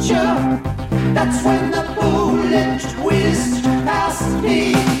future. That's when the bullet whizzed past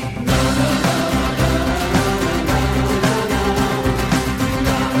me.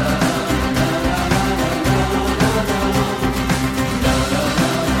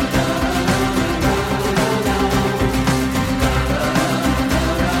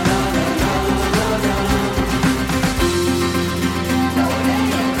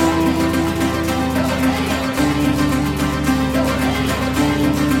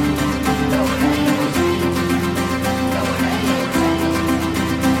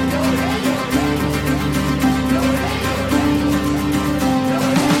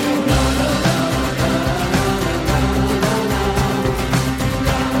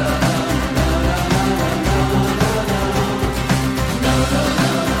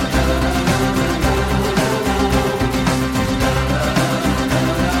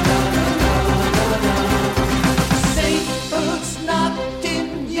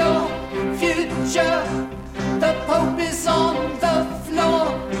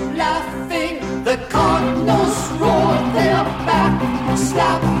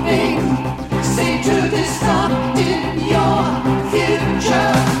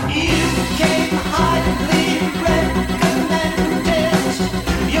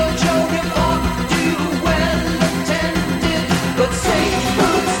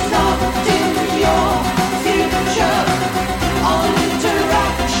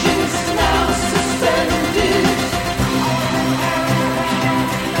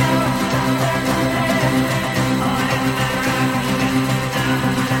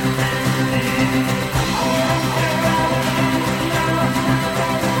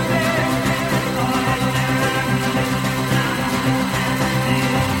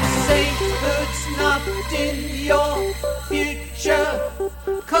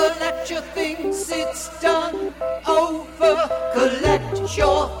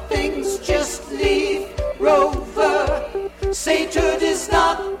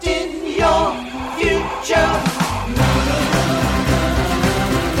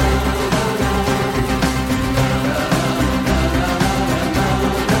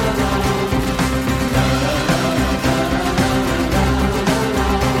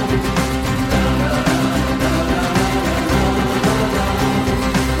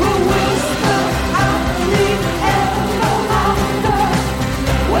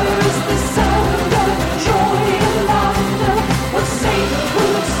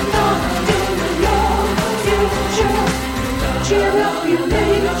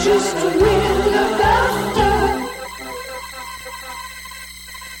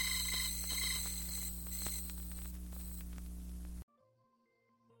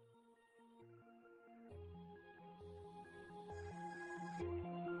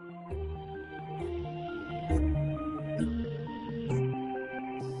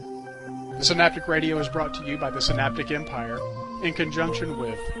 The Synaptic Radio is brought to you by the Synaptic Empire in conjunction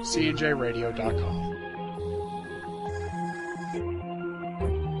with cnjradio.com.